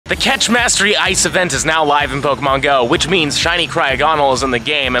The Catch Mastery Ice event is now live in Pokemon GO, which means Shiny Cryogonal is in the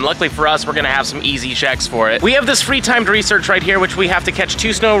game, and luckily for us, we're gonna have some easy checks for it. We have this free timed research right here, which we have to catch 2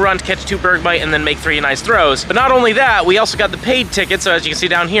 Snorunt, catch 2 Bergbite, and then make 3 nice throws. But not only that, we also got the paid ticket, so as you can see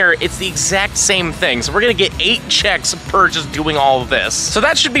down here, it's the exact same thing. So we're gonna get 8 checks per just doing all of this. So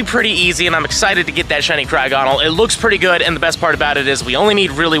that should be pretty easy, and I'm excited to get that Shiny Cryogonal. It looks pretty good, and the best part about it is we only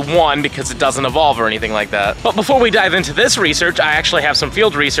need really 1 because it doesn't evolve or anything like that. But before we dive into this research, I actually have some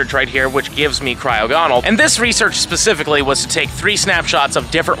field research right here, which gives me Cryogonal. And this research specifically was to take 3 snapshots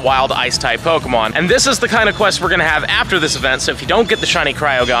of different wild Ice-type Pokemon. And this is the kind of quest we're gonna have after this event, so if you don't get the Shiny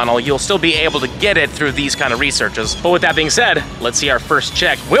Cryogonal, you'll still be able to get it through these kind of researches. But with that being said, let's see our first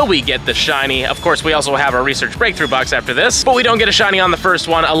check. Will we get the Shiny? Of course, we also have our research breakthrough box after this, but we don't get a Shiny on the first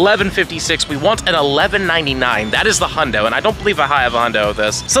one. 1156, we want an 1199. That is the hundo, and I don't believe I have a hundo of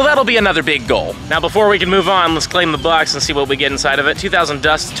this. So that'll be another big goal. Now before we can move on, let's claim the box and see what we get inside of it. 2,000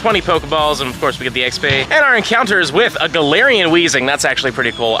 dust, 20 Pokeballs, and of course we get the XP. And our encounters with a Galarian Weezing. That's actually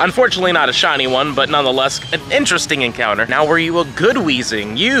pretty cool. Unfortunately not a shiny one, but nonetheless an interesting encounter. Now were you a good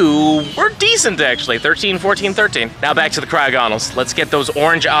Weezing? You were decent actually. 13, 14, 13. Now back to the Cryogonals. Let's get those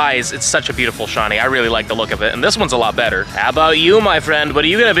orange eyes. It's such a beautiful shiny. I really like the look of it, and this one's a lot better. How about you, my friend? What are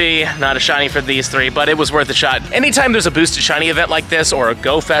you gonna be? Not a shiny for these 3, but it was worth a shot. Anytime there's a boosted shiny event like this, or a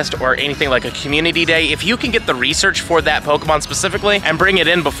Go Fest, or anything like a community day, if you can get the research for that Pokemon specifically and bring it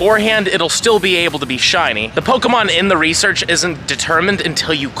in beforehand, it'll still be able to be shiny. The Pokemon in the research isn't determined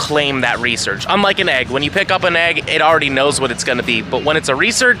until you claim that research. Unlike an egg, when you pick up an egg, it already knows what it's gonna be, but when it's a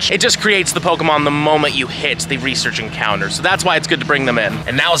research, it just creates the Pokemon the moment you hit the research encounter, so that's why it's good to bring them in.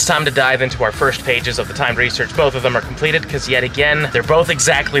 And now it's time to dive into our first pages of the timed research. Both of them are completed, because yet again, they're both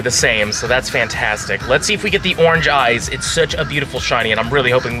exactly the same, so that's fantastic. Let's see if we get the orange eyes. It's such a beautiful shiny, and I'm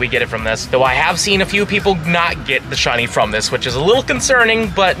really hoping we get it from this, though I have seen a few people not get the shiny from this, which is a little concerning,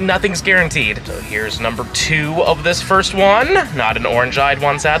 but nothing's guaranteed. So here's number 2 of this first one. Not an orange-eyed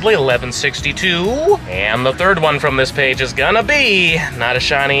one, sadly, 1162. And the third one from this page is gonna be not a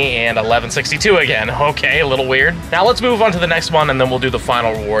shiny and 1162 again. Okay, a little weird. Now let's move on to the next one, and then we'll do the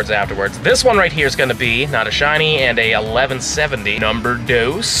final rewards afterwards. This one right here is gonna be not a shiny and a 1170. Number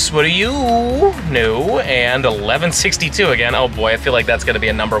dose, what are you? No, and 1162 again. Oh boy, I feel like that's gonna be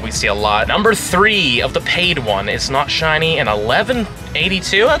a number we see a lot. Number 3 of the paid one is not shiny and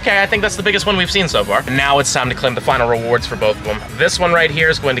 1182. Okay, I think that's the biggest one we've seen so far. And now it's time to claim the final rewards for both of them. This one right here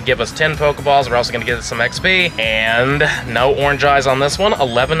is going to give us 10 Pokeballs. We're also going to get some XP. And no orange eyes on this one.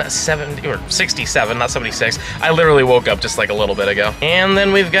 1170, or 67, not 76. I literally woke up just like a little bit ago. And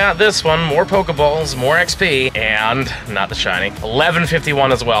then we've got this one, more Pokeballs, more XP, and not the shiny.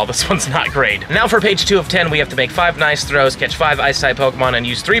 1151 as well. This one's not great. Now for page 2 of 10, we have to make 5 nice throws, catch 5 Ice-type Pokemon, and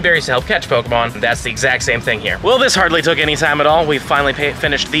use 3 berries to help catch Pokemon. That's the exact same thing here. Well, this hardly took any time at all. We've finally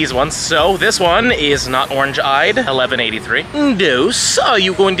finished these ones. So this one is not orange-eyed, 1183. Dose, are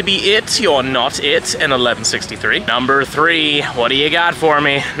you going to be it? You're not it, and 1163. Number 3, what do you got for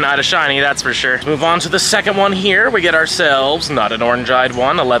me? Not a shiny, that's for sure. Let's move on to the second one here. We get ourselves not an orange-eyed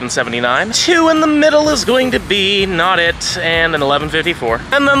one, 1179. 2 in the middle is going to be not it, and an 1154.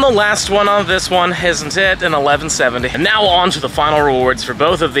 And then the last one on this one isn't it, an 1170. And now on to the final rewards for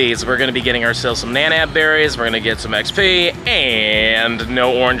both of these. We're going to be getting ourselves some Nanab berries, we're going to get some XP, and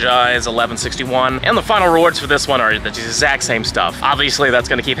no orange eyes, 1161. And the final rewards for this one are the exact same stuff. Obviously, that's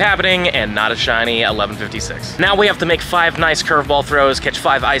going to keep happening, and not a shiny, 1156. Now we have to make 5 nice curveball throws, catch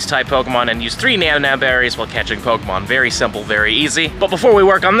 5 Ice-type Pokemon, and use 3 Nanab berries while catching Pokemon. Very simple, very easy. But before we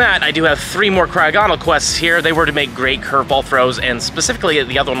work on that, I do have 3 more Cryogonal quests here. They were to make great curveball throws, and specifically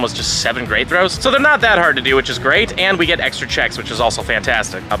the other one was just 7 great throws. So they're not that hard to do, which is great, and we get extra checks, which is also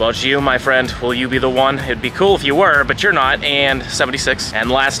fantastic. How about you, my friend? Will you be the one? It'd be cool if you were, but you're not, and 76. And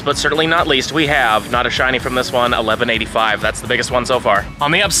last but certainly not least, we have not a shiny from this one, 1185. That's the biggest one so far.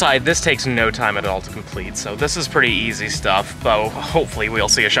 On the upside, this takes no time at all to complete, so this is pretty easy stuff, but hopefully we'll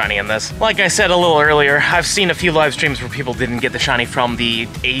see a shiny in this. Like I said a little earlier, I've seen a few live streams where people didn't get the shiny from the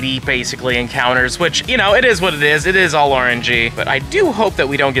 80 basically encounters, which, you know, it is what it is. It is all RNG, but I do hope that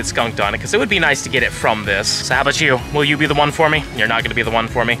we don't get skunked on it, because it would be nice to get it from this. So how about you? Will you be the one for me? You're not gonna be the one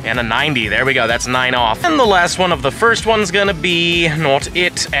for me. And a 90, there we go, that's 9 off. And the last one of the first one's gonna be not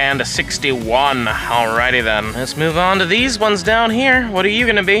it, and a 61. Alrighty then, let's move on to these ones down here. What are you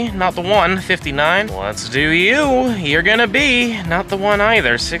gonna be? Not the one, 59. Let's do you. You're gonna be not the one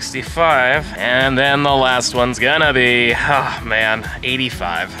either, 65. And then the last one's gonna be, oh man,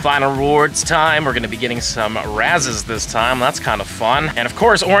 85. Final rewards time. We're gonna be getting some Razzes this time. That's kind of fun. And of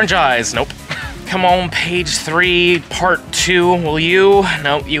course, orange eyes. Nope. Come on, page 3, part 2, will you?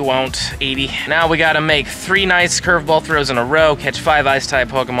 Nope, you won't. 80. Now we gotta make 3 nice curveball throws in a row, catch 5 ice-type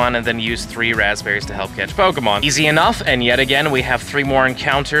Pokemon, and then use 3 raspberries to help catch Pokemon. Easy enough, and yet again, we have 3 more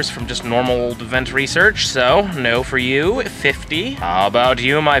encounters from just normal event research, so no for you, 50. How about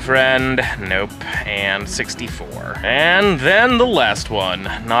you, my friend? Nope, and 64. And then the last one,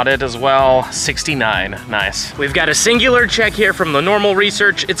 not it as well, 69, nice. We've got a singular check here from the normal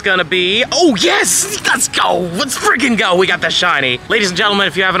research. It's gonna be, oh yes, let's go, let's freaking go. We got the shiny. Ladies and gentlemen,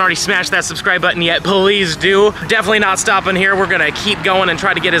 if you haven't already smashed that subscribe button yet, please do. Definitely not stopping here. We're gonna keep going and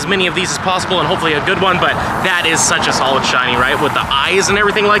try to get as many of these as possible and hopefully a good one, but that is such a solid shiny, right? With the eyes and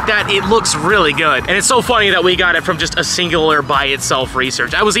everything like that, it looks really good. And it's so funny that we got it from just a singular by itself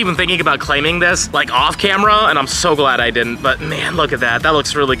research. I was even thinking about claiming this like off camera, and I'm so glad I didn't, but man, look at that. That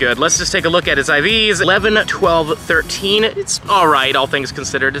looks really good. Let's just take a look at its IVs. 11, 12, 13. It's all right, all things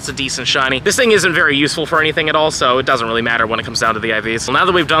considered. It's a decent shiny. This thing isn't very useful for anything at all, so it doesn't really matter when it comes down to the IVs. Well, now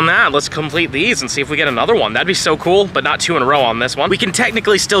that we've done that, let's complete these and see if we get another one. That'd be so cool, but not 2 in a row on this one. We can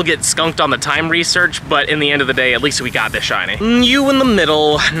technically still get skunked on the time research, but in the end of the day, at least we got this shiny. You in the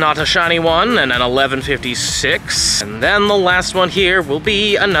middle, not a shiny one, and an 1156. And then the last one here will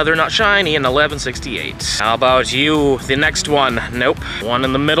be another not shiny, an 1168. How about you? The next one, nope. One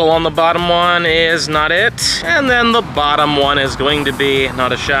in the middle on the bottom one is not it. And then the bottom one is going to be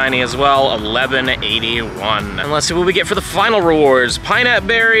not a shiny as well, 1181. And let's see what we get for the final rewards. Pineapple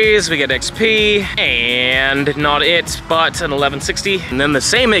berries, we get XP, and not it, but an 1160. And then the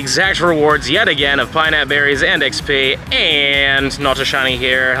same exact rewards yet again of pineapple berries and XP, and not a shiny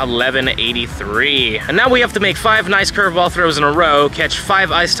here, 1183. And now we have to make 5 nice curveball throws in a row, catch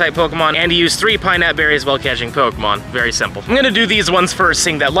 5 ice-type Pokemon, and use 3 pineapple berries while catching Pokemon. Very simple. I'm gonna do these ones first,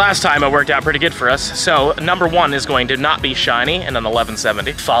 seeing that last time it worked out pretty good for us. So number 1 is going to not be shiny, and an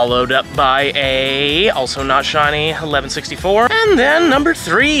 1170. Followed up by a, also not shiny, 1164. And then number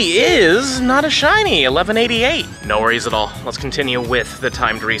 3 is not a shiny, 1188. No worries at all. Let's continue with the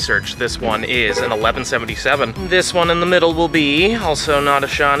timed research. This one is an 1177. This one in the middle will be also not a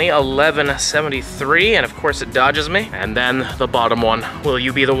shiny, 1173, and of course it dodges me. And then the bottom one, will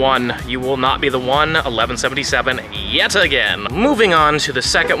you be the one? You will not be the one, 1177 yet again. Moving on to the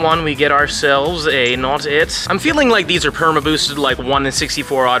second one, we get ourselves a not it. I'm feeling like these are perma boosted like 1 in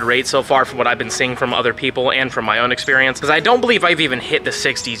 64 odd rate so far from what I've been seeing from other people and from my own experience, because I don't believe I've even hit the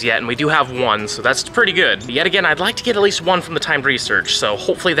 60s yet, and we do have 1, so that's pretty good. But yet again, I'd like to get at least 1 from the timed research, so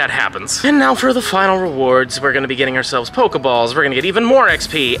hopefully that happens. And now for the final rewards, we're gonna be getting ourselves Pokeballs, we're gonna get even more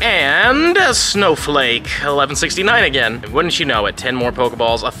XP, and a Snowflake, 1169 again. And wouldn't you know it, 10 more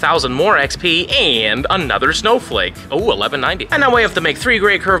Pokeballs, 1,000 more XP, and another Snowflake. Oh, 1190. And now we have to make 3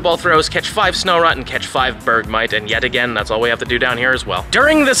 great curveball throws, catch 5 Snorunt, and catch 5 Bergmite, and yet again, that's all we have to do down here as well.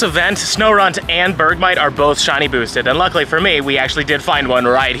 During this event, Snorunt and Bergmite are both shiny boosted, and luckily for me, we actually did find one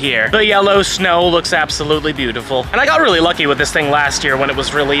right here. The yellow snow looks absolutely beautiful. And I got really lucky with this thing last year when it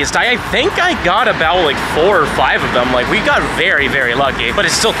was released. I think I got about like 4 or 5 of them. Like, we got very, very lucky. But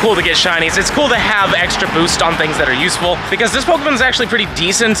it's still cool to get shinies. It's cool to have extra boost on things that are useful, because this Pokemon is actually pretty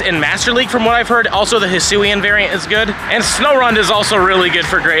decent in Master League from what I've heard. Also, the Hisuian variant is good. And Snorunt is also really good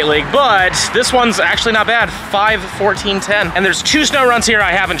for Great League, but this one's actually not bad. 5, 14, 10. And there's 2 Snowrunts here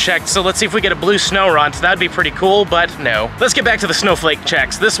I haven't checked, so let's see if we get a blue Snorunt. That'd be pretty cool, but no. Let's get back to the Snowflake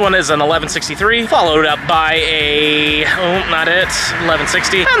checks. This one is an 1163, followed up by a, oh, not it,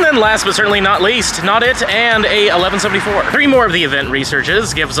 1160. And then last but certainly not least, not it, and a 1174. 3 more of the event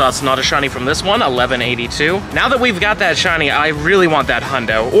researches gives us not a shiny from this one, 1182. Now that we've got that shiny, I really want that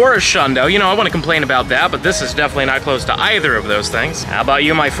Hundo, or a Shundo. You know, I want to complain about that, but this is definitely not close to either of those things. How about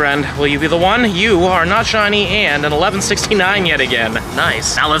you, my friend? Will you be the one? You are not shiny, and an 1169 yet again.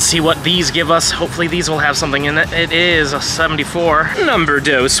 Nice. Now let's see what these give us. Hopefully these will have something in it. It is a 74. Number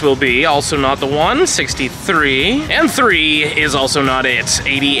dose will be also not the one, 63. And 3 is also not it,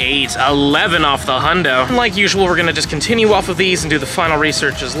 88. 11 off the Hundo. And like usual, we're gonna just continue off of these and do the final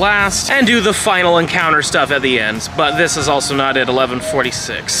researches last, and do the final encounter stuff at the end. But this is also not it,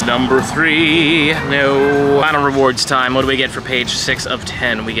 1146. Number 3, no. Final rewards time. What do we get for page 6 of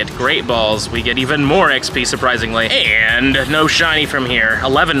 10? We get Great Balls. We get even more XP, surprisingly. And no shiny from here.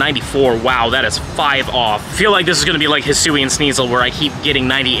 1194. Wow, that is 5 off. I feel like this is gonna be like Hisuian Sneasel, where I keep getting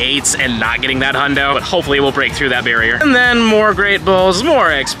 98s and not getting that Hundo, but hopefully we'll break through that barrier. And then more Great Balls, more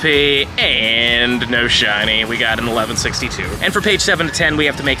XP, and no shiny. We got an 1162. And for page 7 to 10, we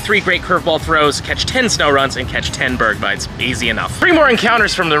have to make 3 great curveball throws, catch 10 Snowrunts, and catch 10 Bergmites. Easy enough. 3 more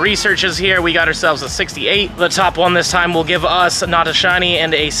encounters from the researches here. We got ourselves a 68. The top one this time will give us not a shiny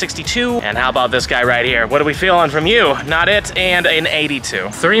and a 62. And how about this guy right here? What are we feeling from you? Not it, and an 82.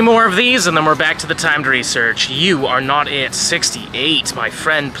 3 more more of these, and then we're back to the timed research. You are not it. 68, my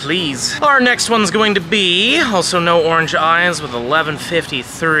friend, please. Our next one's going to be also no orange eyes with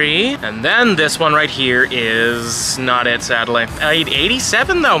 1153. And then this one right here is not it, sadly.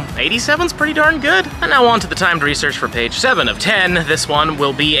 87, though. 87's pretty darn good. And now on to the timed research for page 7 of 10. This one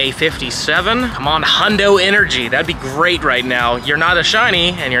will be a 57. Come on, Hundo Energy. That'd be great right now. You're not a shiny,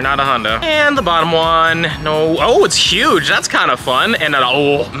 and you're not a Hundo. And the bottom one, no. Oh, it's huge. That's kind of fun. And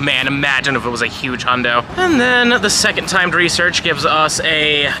oh man, imagine if it was a huge Hundo. And then the second timed research gives us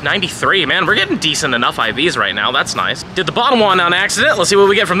a 93. Man, we're getting decent enough IVs right now. That's nice. Did the bottom one on accident. Let's see what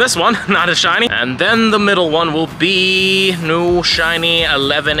we get from this one. Not a shiny. And then the middle one will be no shiny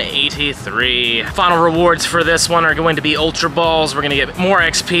 1183. Final rewards for this one are going to be Ultra Balls. We're gonna get more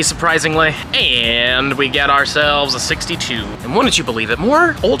XP, surprisingly. And we get ourselves a 62. And wouldn't you believe it?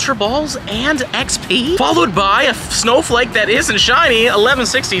 More Ultra Balls and XP, followed by a snowflake that isn't shiny,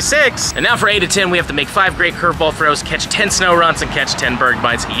 1166. And now for 8 of 10, we have to make 5 great curveball throws, catch 10 snow runs, and catch 10 berg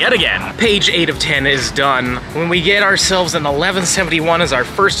bites yet again. Page 8 of 10 is done. When we get ourselves an 1171 as our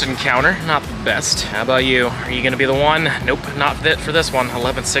first encounter, not the best. How about you? Are you gonna be the one? Nope, not fit for this one,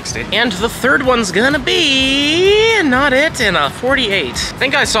 1160. And the third one's gonna be not it, and a 48. I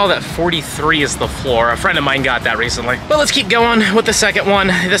think I saw that 43 is the floor. A friend of mine got that recently. But let's keep going with the second one.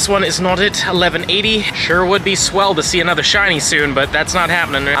 This one is not it, 1180. Sure would be swell to see another shiny soon, but that's not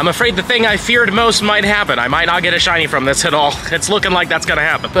happening. I'm afraid the thing I feared most might happen. I might not get a shiny from this at all. It's looking like that's gonna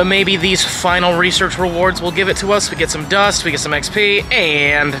happen. But maybe these final research rewards will give it to us. We get some dust, we get some XP,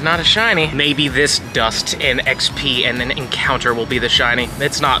 and not a shiny. Maybe this dust and XP and an encounter will be the shiny.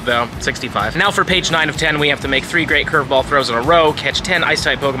 It's not though, 65. Now for page 9 of 10, we have to make 3 great curveball throws in a row, catch 10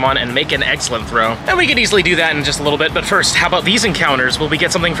 ice-type Pokemon, and make an excellent throw. And we could easily do that in just a little bit, but first, how about these encounters? Will we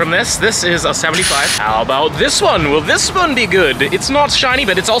get something from this? This is a 75. How about this one? Will this one be good? It's not shiny,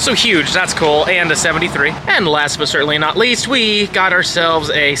 but it's also huge. That's cool. And a 73. And last but certainly not least, we got ourselves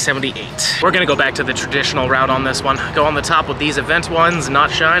a 78. We're gonna go back to the traditional route on this one. Go on the top with these event ones,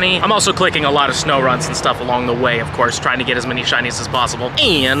 not shiny. I'm also clicking a lot of snow runs and stuff along the way, of course, trying to get as many shinies as possible.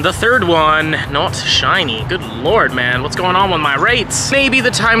 And the third one, not shiny. Good lord, man. What's going on with my rates? Maybe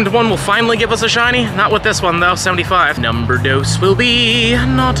the timed one will finally give us a shiny. Not with this one, though. 75. Number dose will be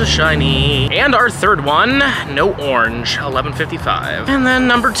not a shiny. And our third one, no orange. 1155. And then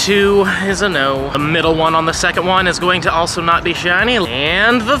number 2 is a no. The middle one on the second one is going to also not be shiny.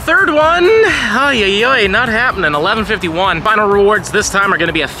 And the third one, not happening. 1151. Final rewards this time are going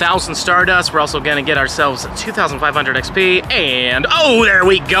to be 1,000 Stardust. We're also going to get ourselves 2,500 XP. And oh, there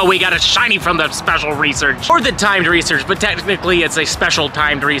we go. We got a shiny from the special research. Or the timed research, but technically it's a special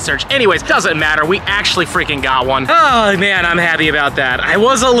timed research. Anyways, doesn't matter. We actually freaking got one. Oh man, I'm happy about that. I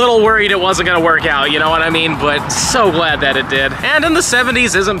was a little worried it wasn't going to work out, you know what I mean? But so glad that it did. And in the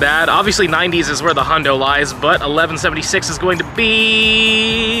 70s isn't bad. Obviously 90s is where the hundo lies, but 1176 is going to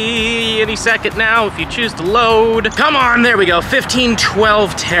be any second now if you choose to load. Come on, there we go. 15,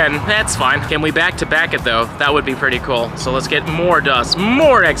 12, 10. That's fine. Can we back to back it though? That would be pretty cool. So let's get more dust,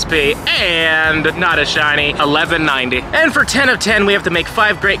 more XP, and not a shiny. 1190. And for 10 of 10, we have to make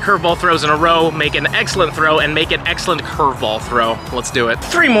 5 great curveball throws in a row, make an excellent throw, and make an excellent curveball throw. Let's do it.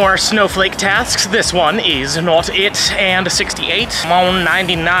 3 more snowflake tasks. This one is not it, and 68. Come on,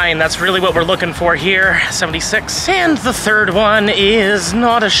 99. That's really what we're looking for here. 76. And the third one is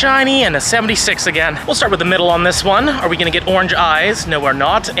not a shiny, and a 76 again. We'll start with the middle on this one. Are we gonna get orange eyes? No, we're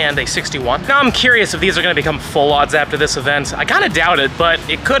not, and a 61. Now I'm curious if these are gonna become full odds after this event. I kinda doubt it, but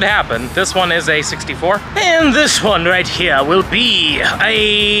it could happen. This one is a 64. And this one right here will be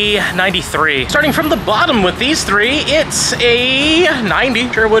a 93. Starting from the bottom with these 3, it's a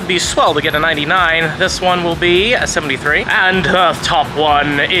 90. Sure would be swell to get a 99. This one will be a 73. And the top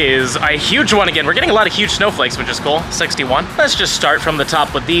one is a huge one again. We're getting a lot of huge snowflakes, which is cool. 61. Let's just start from the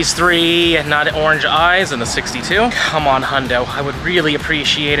top with these 3, not orange eyes, and a 62. Come on, hundo. I would really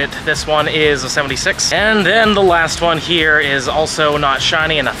appreciate it. This one is a 76. And then the last one here is also not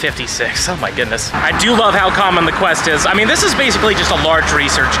shiny, and a 56. Oh my goodness. I do love how common the quest is. I mean, this is basically just a large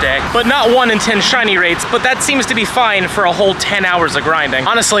research day, but not 1 in 10 shiny rates, but that seems to be fine for a whole 10 hours of grinding.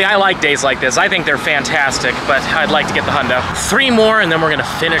 Honestly, I like days like this. I think they're fantastic, but I'd like to get the hundo. 3 more, and then we're gonna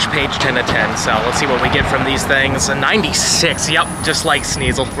finish page 10 of 10. So let's see what we get from these things. A 96, yep, just like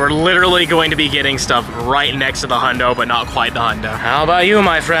Sneasel. We're literally going to be getting stuff right next to the hundo, but not quite the hundo. How about you,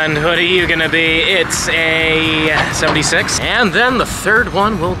 my friend? What are you gonna be? It's a 76. And then the third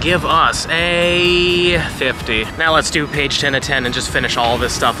one will give us a 50. Now let's do page 10 of 10 and just finish all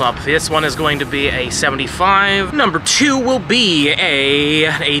this stuff up. This one is going to be a 75. Number 2 will be a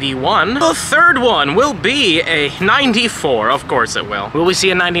 81. The third one will be a 94. Of course it whale. Will we see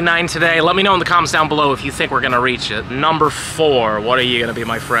a 99 today? Let me know in the comments down below if you think we're gonna reach it. Number 4, what are you gonna be,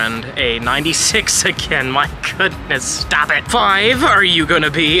 my friend? A 96 again, my goodness, stop it. 5, are you gonna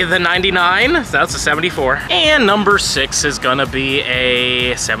be the 99? That's a 74. And number 6 is gonna be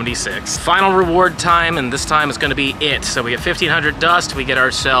a 76. Final reward time, and this time is gonna be it. So we get 1500 dust, we get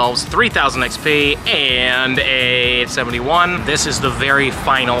ourselves 3000 XP, and a 71. This is the very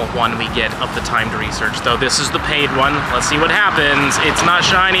final one we get of the timed research, though this is the paid one. Let's see what happens. It's not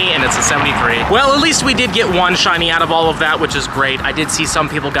shiny, and it's a 73. Well, at least we did get one shiny out of all of that, which is great. I did see some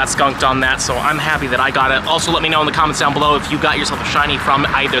people got skunked on that, so I'm happy that I got it. Also, let me know in the comments down below if you got yourself a shiny from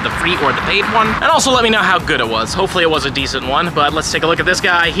either the free or the paid one. And also let me know how good it was. Hopefully it was a decent one, but let's take a look at this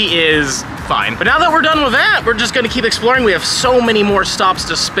guy. He is fine. But now that we're done with that, we're just gonna keep exploring. We have so many more stops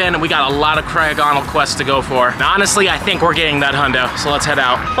to spin, and we got a lot of Cryogonal quests to go for. Now, honestly, I think we're getting that hundo, so let's head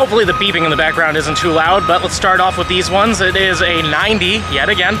out. Hopefully the beeping in the background isn't too loud, but let's start off with these ones. It is a 90, yet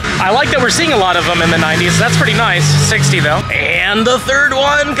again. I like that we're seeing a lot of them in the 90s. That's pretty nice. 60 though. And the third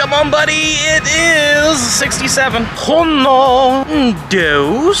one, come on buddy, it is 67. Oh no,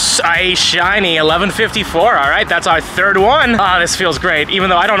 dose, a shiny 1154. All right, that's our third one. Ah, this feels great, even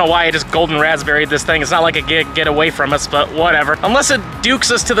though I don't know why I just golden raspberried this thing. It's not like it get away from us, but whatever. Unless it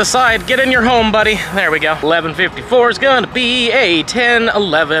dukes us to the side. Get in your home, buddy. There we go. 1154 is gonna be a 10,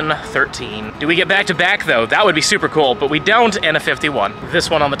 11, 13. Do we get back to back though? That would be super cool, but we don't, and a 51. This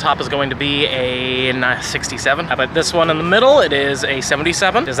one on the top is going to be a 67. How about this one in the middle? It is a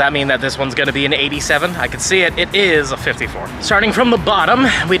 77. Does that mean that this one's gonna be an 87? I can see it. It is a 54. Starting from the bottom,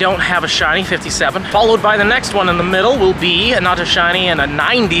 we don't have a shiny 57. Followed by the next one in the middle will be not a shiny and a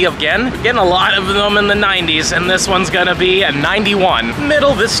 90 again. We're getting a lot of them in the 90s, and this one's gonna be a 91.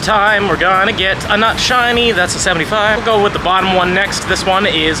 Middle this time, we're gonna get a not shiny. That's a 75. We'll go with the bottom one next. This one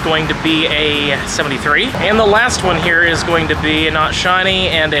is going to be a 73. And the last one here is going to be a not shiny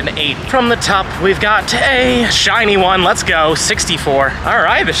and an 8. From the top, we've got a shiny one. Let's go, 64. All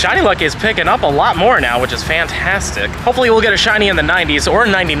right, the shiny luck is picking up a lot more now, which is fantastic. Hopefully we'll get a shiny in the 90s or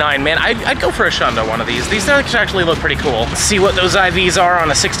 99, man. I'd go for a Shundo one of these. These actually look pretty cool. Let's see what those IVs are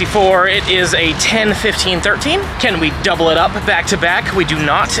on a 64. It is a 10, 15, 13. Can we double it up back to back? We do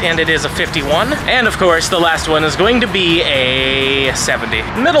not, and it is a 51. And of course, the last one is going to be a 70.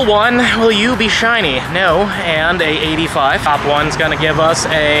 Middle one, will you be shiny? No, and a 85. Top one's gonna give us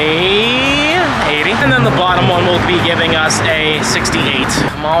a 80. And then the bottom one will be giving us a 68.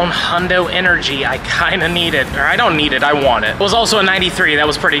 Come on, Hundo Energy. I kinda need it. Or I don't need it, I want it. It was also a 93, that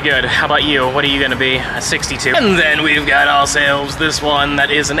was pretty good. How about you? What are you gonna be? A 62. And then we've got ourselves this one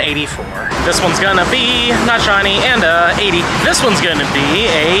that is an 84. This one's gonna be not shiny and a 80. This one's gonna be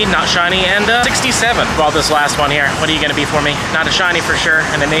a not shiny and a 67. Well, this last one here, what are you gonna be for me? Not a shiny for sure,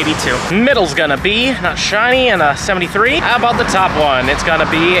 and an 82. Middle's gonna be not shiny and a 73. How about the top one? It's gonna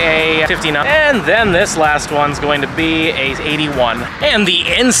be a 59. And then this last one's going to be a 81. And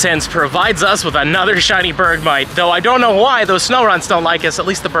the incense provides us with another shiny Bergmite, though I don't know why those snow runs don't like us, at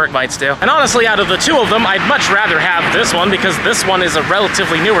least the Bergmites do. And honestly, out of the two of them, I'd much rather have this one because this one is a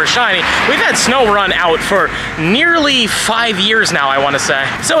relatively newer shiny. We've had Snow Run out for nearly 5 years now, I want to say.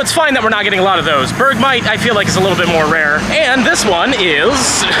 So it's fine that we're not getting a lot of those. Bergmite, I feel like, is a little bit more rare. And this one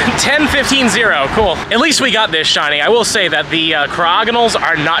is 10, 15, 0. Cool. At least we got this shiny. I will say that the Cryogonals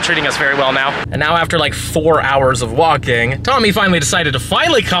are not treating us very well now. And now after like 4 hours of walking, Tommy finally decided to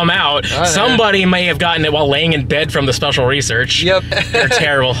finally come out. Somebody may have gotten it while laying in bed from the special research. Yep. They're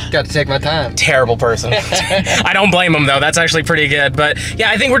terrible. Got to take my time. Terrible person. I don't blame him though. That's actually pretty good. But yeah,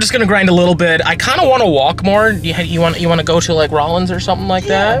 I think we're just gonna grind a little bit. I kind of want to walk more. You want to go to like Rollins or something like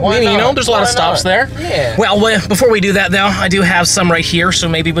that? Why not? You know, there's a lot of stops there. Yeah. Well, before we do that though, I do have some right here, so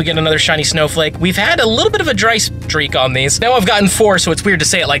maybe we'll get another shiny snowflake. We've had a little bit of a dry streak on these. Now I've gotten 4, so it's weird to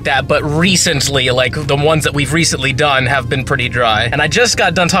say it like that, but recently, like the ones that we've recently done have been pretty dry. And I just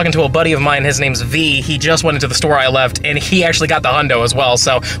got done talking to a buddy of mine, his name's V. He just went into the store I left, and he actually got the hundo as well,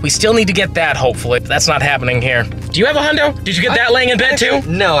 so we still need to get that, hopefully. That's not happening here. Do you have a hundo? Did you get that laying in bed too?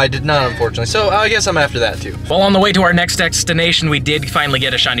 No, I did not, unfortunately. So I guess I'm after that too. Well, on the way to our next destination, we did finally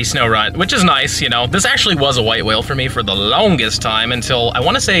get a shiny snow run, which is nice, you know. This actually was a white whale for me for the longest time until, I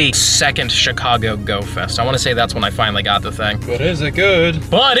want to say, second Chicago Go Fest. I want to say that's when I finally got the thing. But is it good?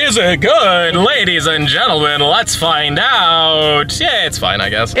 But is it good? Ladies and gentlemen, let's find out. Yeah, it's fine, I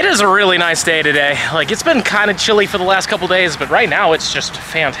guess. It is a really nice day today. Like, it's been kind of chilly for the last couple days, but right now it's just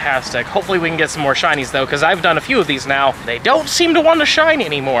fantastic. Hopefully we can get some more shinies though, because I've done a few of these now. They don't seem to want to shine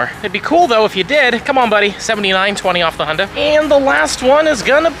anymore. It'd be cool though if you did. Come on, buddy. 79.20 off the hundo. And the last one is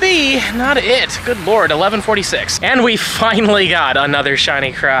gonna be not it. Good lord, 11.46. And we finally got another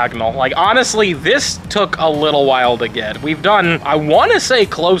shiny Cryogonal. Like honestly, this took a little while to get. We've done, I want to say,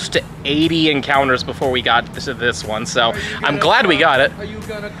 close to 80 encounters before we got to this one, so I'm glad we got it. Are you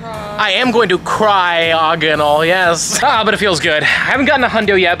gonna cry? I am going to Cryogonal, yes. But it feels good. I haven't gotten a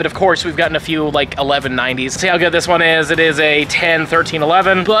hundo yet, but of course we've gotten a few like 1190s. See how good this one is. It is a 10, 13,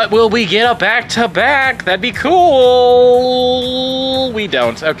 11, but will we get a back-to-back? That'd be cool. We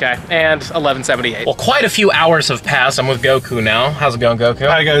don't, okay. And 1178. Well, quite a few hours have passed. I'm with Goku now. How's it going, Goku?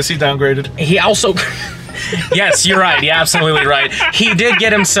 Hi guys, he downgraded. He also... Yes, you're right. You're absolutely right. He did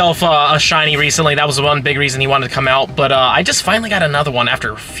get himself a shiny recently. That was the one big reason he wanted to come out. But I just finally got another one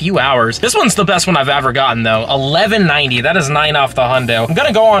after a few hours. This one's the best one I've ever gotten, though. 1190. That is 9 off the hundo. I'm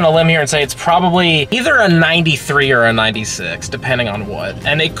gonna go on a limb here and say it's probably either a 93 or a 96, depending on what.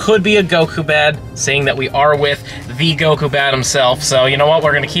 And it could be a Goku bad, seeing that we are with the Goku bad himself. So you know what?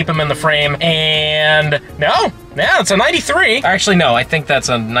 We're gonna keep him in the frame. And no. Yeah, it's a 93. Actually, no, I think that's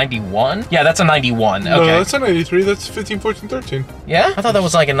a 91. Yeah, that's a 91. Okay. No, that's a 93. That's 15, 14, 13. Yeah? I thought that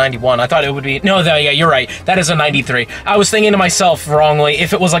was like a 91. I thought it would be... No, yeah, you're right. That is a 93. I was thinking to myself wrongly,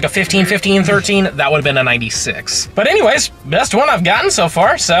 if it was like a 15, 15, 13, that would have been a 96. But anyways, best one I've gotten so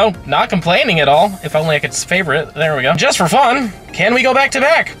far, so not complaining at all. If only I could favor it. There we go. Just for fun, can we go back to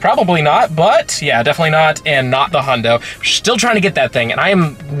back? Probably not, but yeah, definitely not, and not the hundo. Still trying to get that thing, and I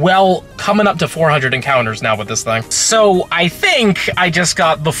am, well, coming up to 400 encounters now with this thing. So I think I just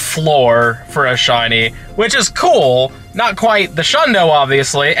got the floor for a shiny, which is cool. Not quite the Shundo,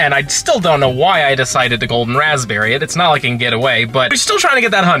 obviously, and I still don't know why I decided to Golden Raspberry it. It's not like I can get away, but we're still trying to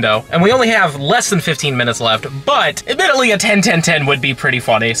get that hundo, and we only have less than 15 minutes left, but admittedly a 10-10-10 would be pretty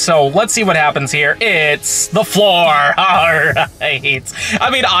funny. So let's see what happens here. It's the floor. All right. I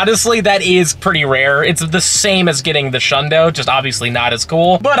mean, honestly, that is pretty rare. It's the same as getting the Shundo, just obviously not as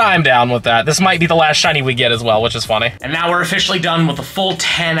cool, but I'm down with that. This might be the last shiny we get as well, which is funny. And now we're officially done with the full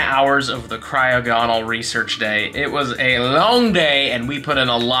 10 hours of the Cryogonal research day. It was a long day, and we put in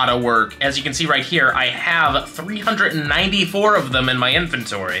a lot of work. As you can see right here, I have 394 of them in my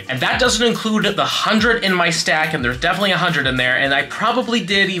inventory. And that doesn't include the 100 in my stack, and there's definitely 100 in there, and I probably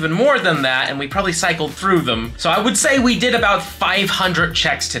did even more than that, and we probably cycled through them. So I would say we did about 500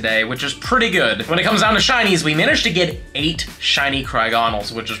 checks today, which is pretty good. When it comes down to shinies, we managed to get 8 shiny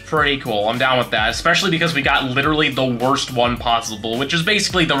Cryogonals, which is pretty cool. I'm down with that, especially because we got literally the worst one possible, which is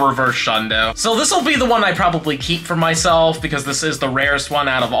basically the reverse Shundo. So this will be the one I probably keep for myself, because this is the rarest one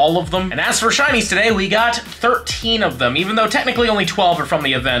out of all of them. And as for shinies today, we got 13 of them, even though technically only 12 are from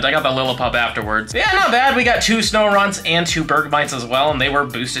the event. I got the Lillipup afterwards. Yeah, not bad. We got 2 Snowrunts and 2 Bergmites as well, and they were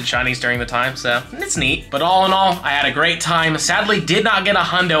boosted shinies during the time, so it's neat. But all in all, I had a great time. Sadly, did not get a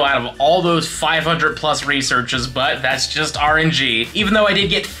hundo out of all those 500 plus researches, but that's just RNG. Even though I did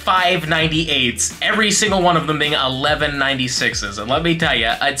get 5 98s, every single one of them being 11 96s, and let me tell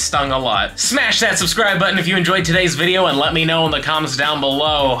you, it stung a lot. Smash that subscribe button if you enjoyed today's video, and let me know in the comments down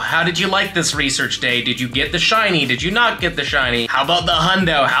below. How did you like this research day? Did you get the shiny? Did you not get the shiny? How about the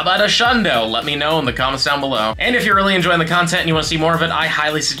hundo? How about a Shundo? Let me know in the comments down below. And if you're really enjoying the content and you want to see more of it, I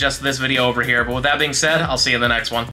highly suggest this video over here. But with that being said, I'll see you in the next one.